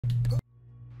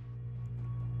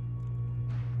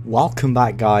Welcome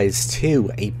back guys to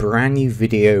a brand new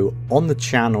video on the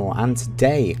channel, and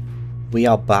today we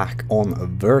are back on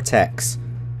Vertex,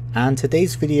 and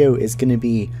today's video is going to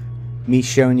be me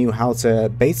showing you how to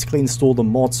basically install the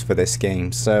mods for this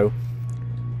game. So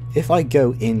if I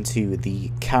go into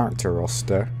the character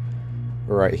roster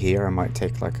right here, I might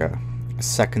take like a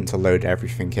second to load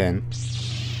everything in.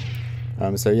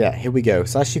 So yeah, here we go.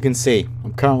 So as you can see,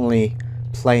 I'm currently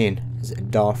playing as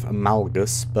Darth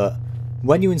Malgus, but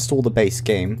when you install the base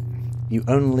game, you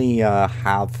only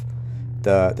have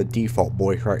the default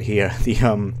boy right here,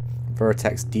 the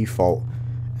Vertex default,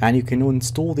 and you can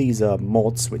install these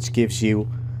mods, which gives you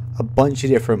a bunch of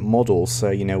different models.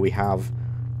 So you know, we have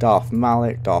Darth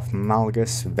Malak, Darth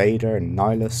Malgus, Vader,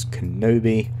 Nihilus,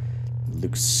 Kenobi,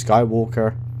 Luke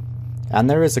Skywalker,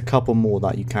 and there is a couple more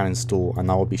that you can install,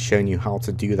 and I will be showing you how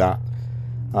to do that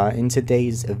in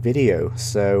today's video.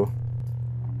 So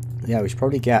yeah, we should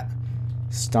probably get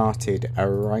started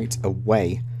right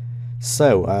away.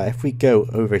 So if we go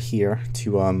over here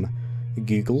to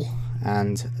Google,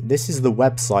 and this is the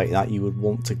website that you would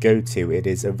want to go to. It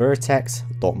is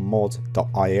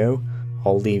vertex.mod.io.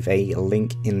 I'll leave a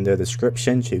link in the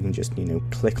description so you can just, you know,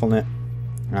 click on it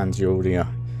and you'll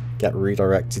get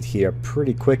redirected here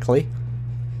pretty quickly.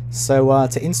 So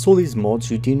to install these mods,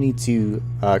 you do need to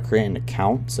create an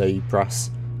account. So you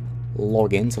press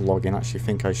login to log in. Actually, I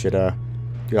think I should do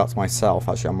that to myself.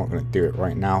 Actually, I'm not going to do it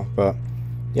right now, but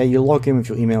yeah, you log in with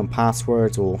your email and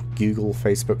passwords, or Google,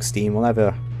 Facebook, Steam,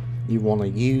 whatever you want to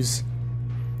use.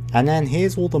 And then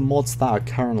here's all the mods that are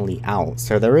currently out.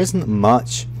 So there isn't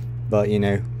much, but you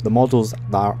know, the models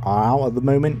that are out at the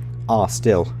moment are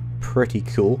still pretty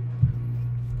cool.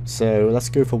 So let's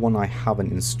go for one I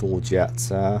haven't installed yet.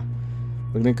 We're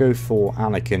going to go for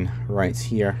Anakin right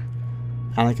here.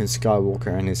 Anakin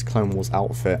Skywalker in his Clone Wars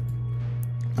outfit.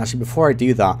 Actually, before I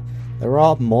do that, there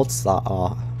are mods that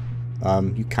are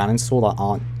you can install that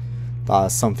are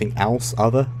something else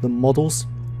other than models.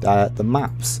 The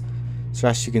maps. So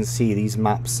as you can see, these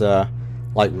maps are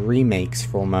like remakes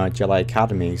from Jedi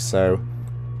Academy. So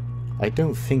I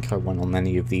don't think I went on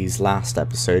any of these last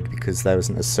episode because there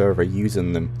wasn't a server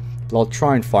using them. But I'll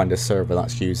try and find a server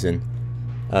that's using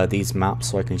these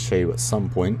maps so I can show you at some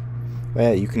point.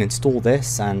 Where you can install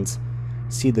this and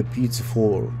see the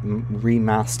beautiful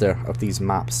remaster of these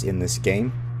maps in this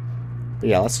game. But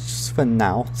yeah, let's just, for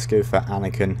now, let's go for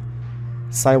Anakin.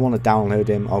 Say I want to download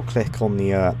him, I'll click on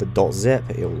the .zip.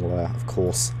 It will of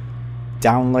course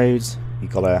download. You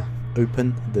gotta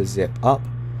open the zip up,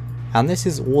 and this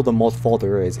is all the mod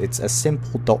folder is. It's a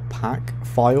simple .pack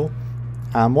file,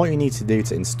 and what you need to do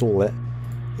to install it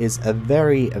is a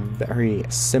very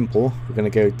simple. We're gonna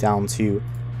go down to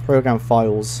program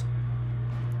files,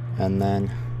 and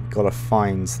then you've got to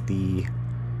find the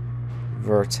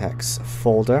Vertex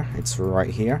folder. It's right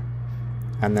here,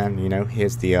 and then you know,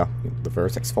 here's the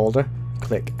Vertex folder.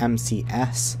 Click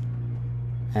MCS,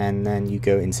 and then you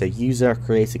go into user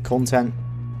created content,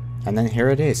 and then here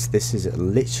it is. This is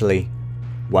literally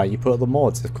where you put the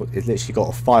mods. It's literally got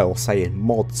a file saying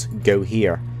mods go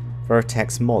here.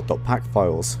 Vertex mod.pack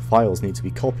files. Files need to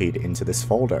be copied into this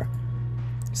folder.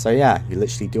 So yeah, you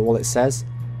literally do all it says.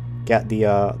 Get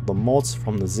the mods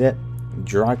from the zip,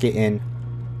 drag it in,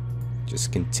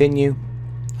 just continue,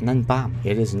 and then bam,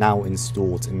 it is now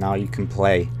installed, and now you can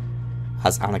play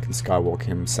as Anakin Skywalker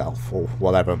himself, or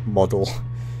whatever model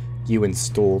you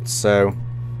installed. So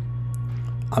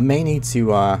I may need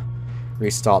to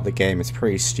restart the game. It's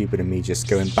pretty stupid of me just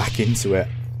going back into it,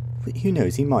 but who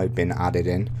knows, he might have been added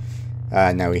in.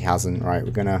 No, he hasn't. Right, we're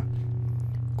gonna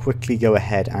quickly go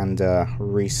ahead and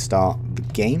restart the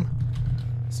game.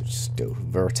 So just do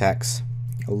Vertex,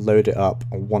 load it up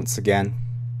once again,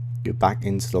 go back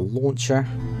into the launcher.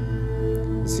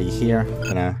 See here,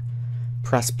 gonna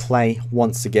press play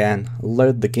once again,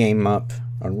 load the game up.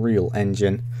 Unreal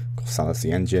Engine, of course that's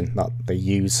the engine that they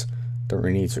use, don't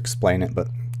really need to explain it, but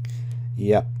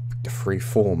yep, the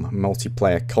freeform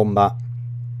multiplayer combat.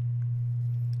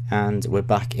 And we're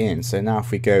back in. So now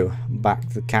if we go back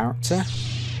to the character,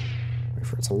 wait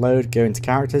for it to load, go into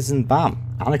characters, and bam,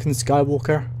 Anakin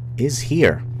Skywalker is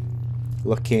here,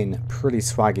 looking pretty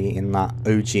swaggy in that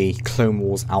OG Clone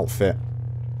Wars outfit.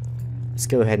 Let's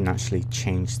go ahead and actually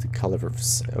change the colour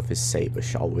of his saber,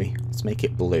 shall we? Let's make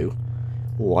it blue.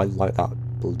 Oh, I like that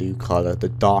blue colour, the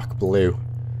dark blue.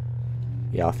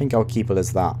 Yeah, I think I'll keep it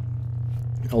as that.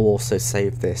 I'll also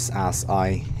save this as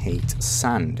I hate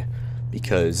sand,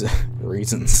 because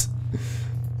reasons.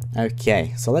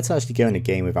 Okay, so let's actually go in a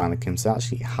game with Anakin. So I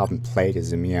actually haven't played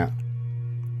as him yet.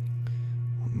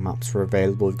 What maps are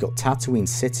available? We've got Tatooine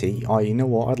City. Oh, you know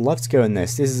what? I'd love to go in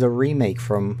this. This is a remake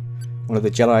from one of the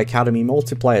Jedi Academy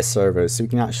multiplayer servers, so we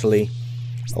can actually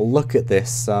look at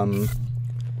this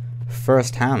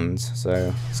firsthand.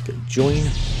 So let's get join,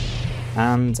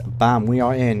 and bam, we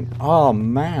are in. Oh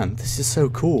man, this is so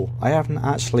cool. I haven't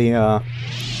actually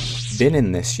been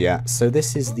in this yet. So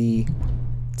this is the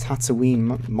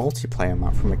Tatooine multiplayer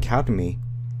map from Academy.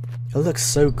 It looks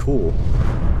so cool.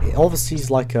 It obviously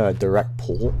is like a direct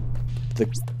port.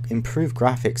 The improved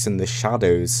graphics and the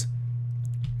shadows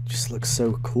just look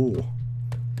so cool.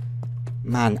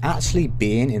 Man, actually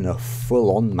being in a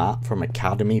full-on map from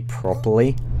Academy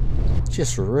properly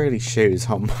just really shows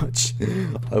how much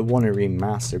I want to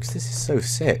remaster, because this is so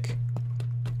sick.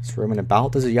 It's roaming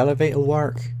about. Does the elevator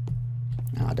work?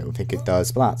 No, I don't think it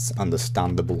does, but that's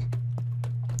understandable.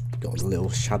 Got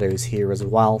little shadows here as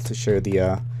well to show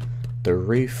the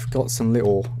roof. Got some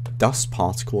little dust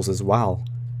particles as well.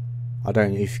 I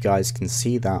don't know if you guys can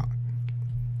see that.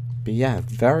 But yeah,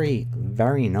 very,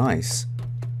 very nice.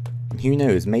 And who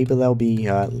knows, maybe there'll be,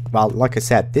 well, like I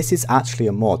said, this is actually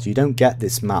a mod. You don't get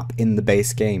this map in the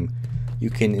base game. You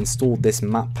can install this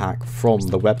map pack from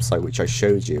the website which I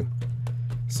showed you.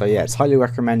 So yeah, it's highly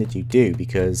recommended you do,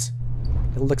 because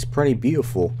it looks pretty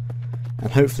beautiful.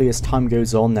 And hopefully as time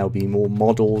goes on, there'll be more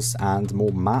models and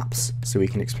more maps, so we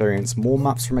can experience more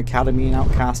maps from Academy and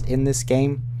Outcast in this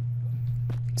game.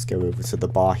 Let's go over to the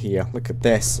bar here. Look at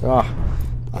this. I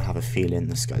have a feeling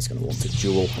this guy's going to want a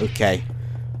duel. Okay,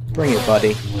 bring it,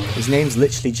 buddy. His name's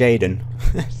literally Jaden.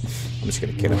 I'm just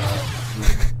going to kill him.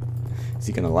 Is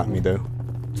he going to let me, though?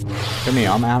 Come here,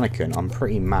 I'm Anakin. I'm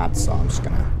pretty mad, so I'm just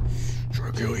going to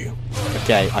try to kill you.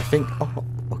 Okay, I think... Oh,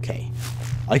 okay.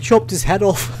 I chopped his head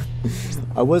off.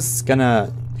 I was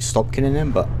gonna stop killing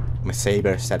him, but my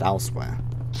saber said elsewhere.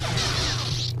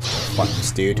 Fuck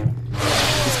this dude.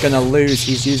 He's gonna lose.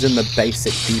 He's using the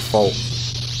basic default.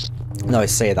 No, I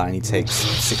say that and he takes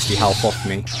 60 health off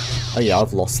me. Oh yeah,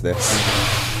 I've lost this.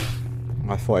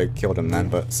 I thought I killed him then,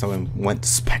 but someone went to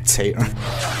spectator.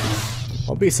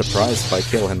 I'll be surprised if I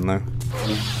kill him though.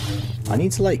 I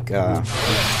need to like,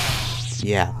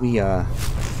 yeah, we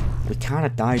kind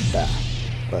of died there.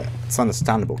 But it's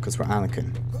understandable because we're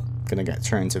Anakin. Gonna get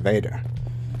turned to Vader.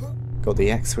 Got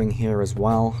the X-Wing here as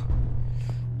well.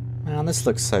 Man, this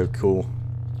looks so cool.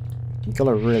 You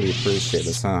gotta really appreciate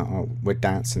this, huh? Oh, we're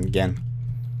dancing again.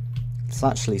 Let's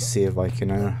actually see if I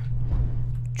can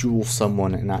duel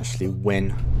someone and actually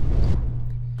win.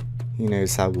 Who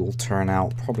knows how it will turn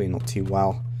out. Probably not too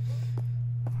well.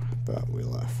 But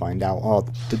we'll find out. Oh,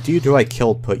 the dude who I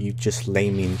killed put "you just lay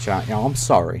me in chat." Yeah, I'm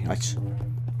sorry.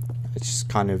 It's just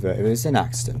kind of, it was an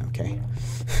accident, okay?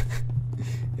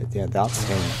 Yeah, that's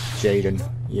him, Jaden,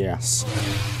 yes.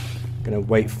 Gonna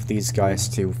wait for these guys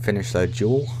to finish their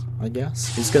duel, I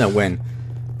guess. He's gonna win.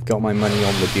 Got my money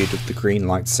on the dude with the green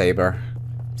lightsaber.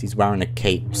 He's wearing a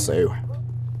cape, so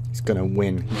he's gonna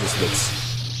win. He just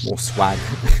looks more swag.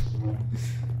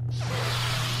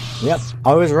 Yep,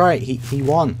 I was right, he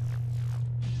won.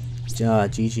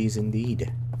 GG's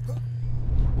indeed.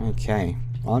 Okay.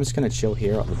 Well, I'm just gonna chill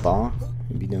here at the bar,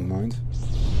 if you don't mind.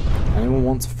 Anyone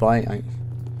want to fight?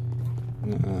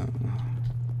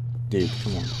 Dude,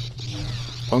 come on.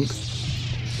 Punk.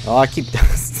 Oh, I keep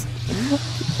dancing.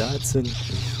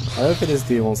 I don't think this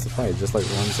dude wants to fight, just like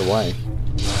runs away.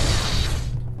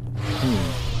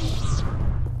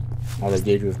 Oh, the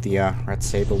dude with the red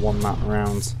saber won that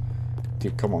round.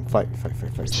 Dude, come on, fight.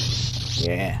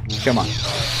 Yeah, come on.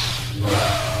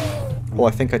 Oh,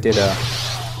 I think I did a...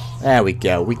 There we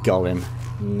go, we got him.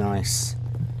 Nice.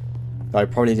 I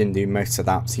probably didn't do most of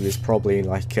that, so he was probably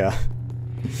like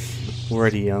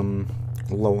already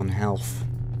low on health.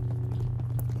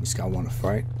 This guy want to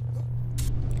fight.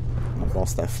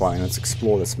 Whilst they're fighting, let's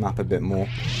explore this map a bit more.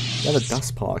 Yeah, the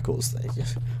dust particles. I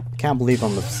can't believe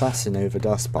I'm obsessing over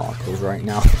dust particles right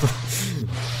now.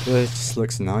 It just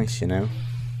looks nice, you know.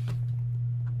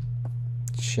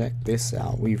 Check this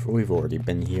out. We've already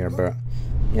been here, but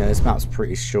yeah, this map's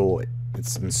pretty short.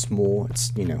 It's small.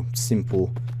 It's, you know,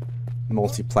 simple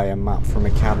multiplayer map from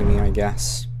Academy, I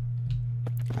guess.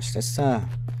 Actually, let's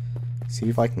see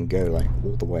if I can go like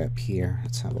all the way up here.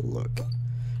 Let's have a look.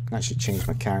 I can actually change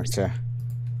my character.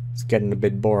 It's getting a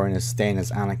bit boring as staying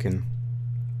as Anakin.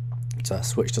 So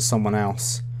switch to someone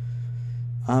else.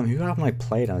 Who haven't I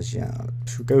played as yet?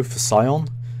 Should we go for Scion?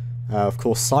 Of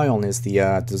course, Scion is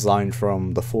the design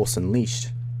from The Force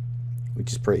Unleashed,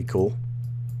 which is pretty cool.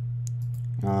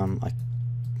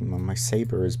 My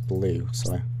saber is blue,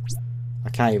 so I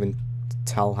can't even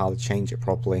tell how to change it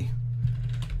properly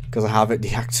because I have it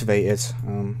deactivated.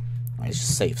 Let's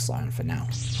just save Scion for now.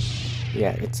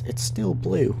 Yeah, it's still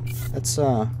blue. Let's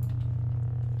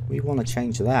we want to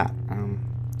change that.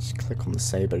 Just click on the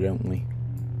saber, don't we?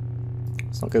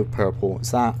 Let's not go purple. It's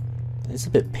that. It's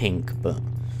a bit pink, but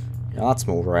yeah, that's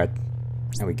more red.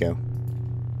 There we go.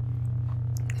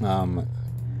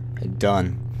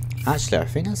 Done. Actually, I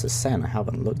think there's a setting I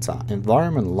haven't looked at.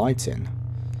 Environment lighting.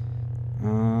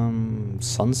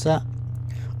 Sunset.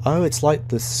 Oh, it's like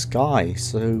the sky.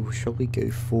 So shall we go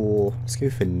for? Let's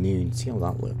go for noon. See how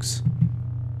that looks.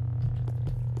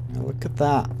 Now, look at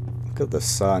that. Look at the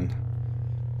sun.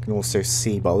 You can also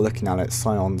see by looking at it,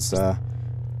 Scion's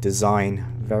design.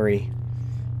 Very,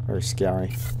 very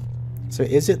scary. So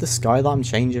is it the sky that I'm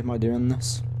changing by doing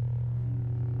this?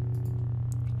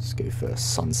 Let's go for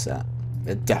sunset.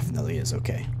 It definitely is.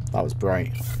 Okay. That was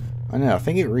bright. I know, I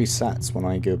think it resets when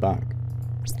I go back.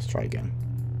 Let's try again.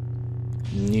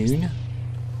 Noon.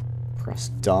 Press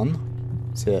done.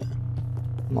 That's it.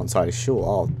 I'm not entirely sure.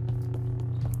 Oh.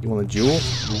 You want a duel?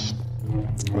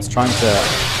 I was trying to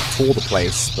tour the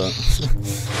place, but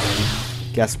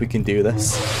guess we can do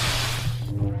this.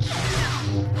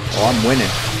 Oh, I'm winning,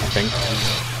 I think.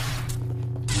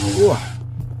 Ooh.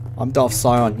 I'm Darth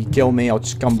Scion. You kill me, I'll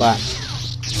just come back.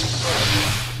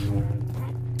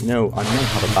 No, I may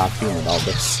have a bad feeling about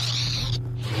this.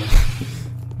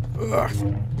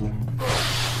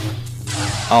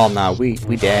 Oh no, we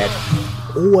dead.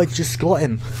 Oh, I just got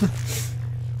him.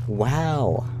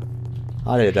 Wow.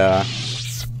 I did a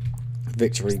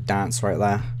victory dance right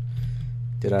there.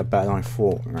 Did better than I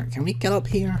thought. Right, can we get up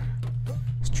here?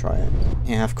 Let's try it.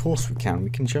 Yeah, of course we can. We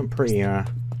can jump pretty damn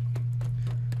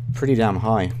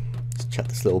high. Let's check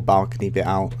this little balcony bit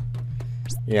out.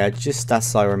 Yeah, just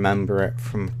as I remember it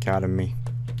from Academy.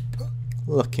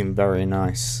 Looking very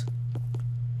nice.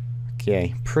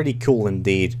 Okay, pretty cool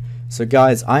indeed. So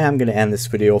guys, I am going to end this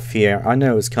video off here. I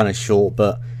know it was kind of short,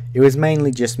 but it was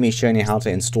mainly just me showing you how to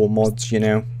install mods, you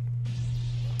know.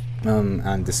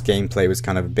 And this gameplay was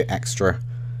kind of a bit extra.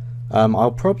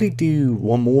 I'll probably do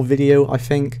one more video, I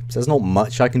think. So there's not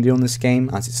much I can do on this game,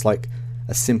 as it's like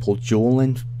a simple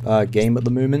dueling game at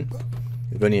the moment.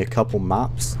 With only a couple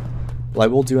maps. But I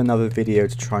will do another video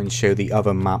to try and show the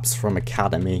other maps from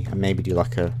Academy, and maybe do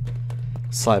like a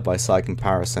side-by-side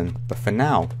comparison. But for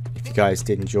now, if you guys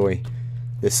did enjoy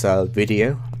this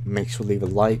video, make sure to leave a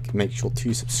like, make sure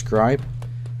to subscribe,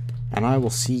 and I will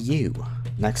see you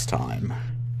next time.